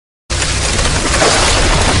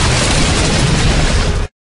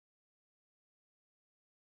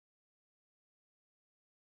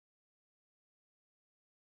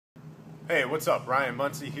Hey, what's up? Ryan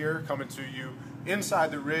Munsey here, coming to you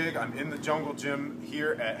inside the rig. I'm in the jungle gym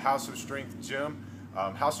here at House of Strength Gym.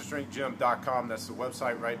 houseofstrengthgym.com, that's the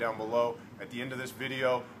website right down below. At the end of this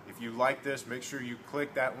video, if you like this, make sure you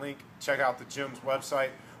click that link, check out the gym's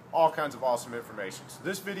website, all kinds of awesome information. So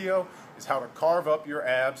this video is how to carve up your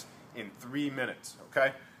abs in 3 minutes,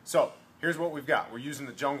 okay? So here's what we've got. We're using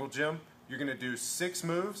the jungle gym. You're gonna do 6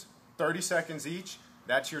 moves, 30 seconds each.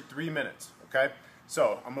 That's your 3 minutes, okay?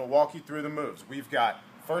 So I'm going to walk you through the moves. We've got,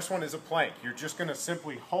 first one is a plank. You're just going to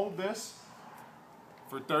simply hold this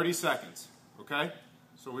for 30 seconds, okay?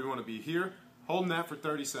 So we want to be here, holding that for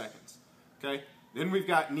 30 seconds, okay? Then we've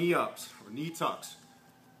got knee ups, or knee tucks.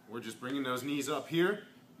 We're just bringing those knees up here.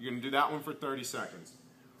 You're going to do that one for 30 seconds.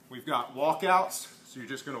 We've got walkouts, so you're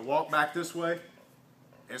just going to walk back this way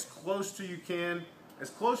as close to you can, as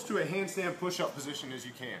close to a handstand push-up position as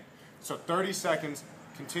you can. So 30 seconds,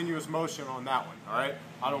 continuous motion on that one, all right?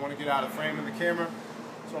 I don't want to get out of frame in the camera,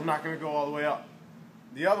 so I'm not going to go all the way up.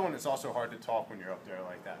 The other one, it's also hard to talk when you're up there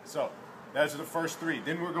like that. So those are the first 3.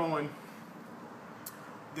 Then we're going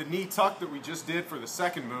the knee tuck that we just did for the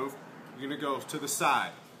second move. You're going to go to the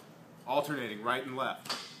side, alternating right and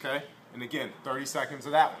left, okay? And again, 30 seconds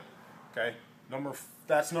of that one, okay?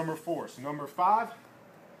 That's number 4. So number 5,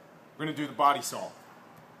 we're going to do the body saw.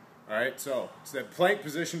 Alright, so it's that plank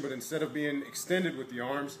position, but instead of being extended with the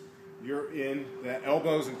arms, you're in that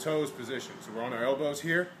elbows and toes position. So we're on our elbows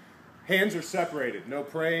here. Hands are separated, no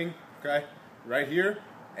praying, okay? Right here.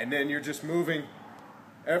 And then you're just moving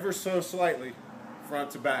ever so slightly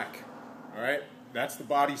front to back. Alright, that's the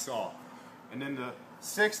body saw. And then the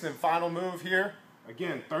 6th and final move here,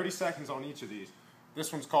 again, 30 seconds on each of these.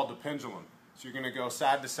 This one's called the pendulum. So you're going to go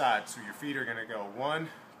side to side. So your feet are going to go 1,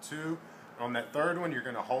 2, on that third one, you're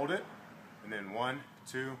going to hold it, and then 1,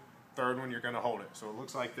 2, third one, you're going to hold it. So it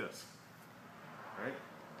looks like this. All right?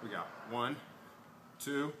 We got 1,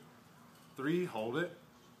 2, 3, hold it.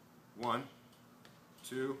 1,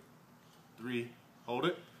 2, 3, hold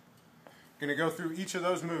it. Going to go through each of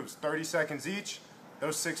those moves, 30 seconds each.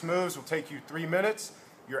 Those 6 moves will take you 3 minutes.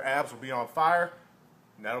 Your abs will be on fire,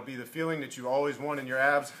 and that'll be the feeling that you always want in your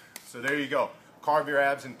abs. So there you go. Carve your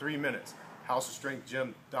abs in 3 minutes.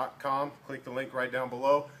 houseofstrengthgym.com. Click the link right down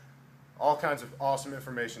below. All kinds of awesome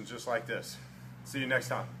information just like this. See you next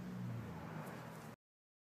time.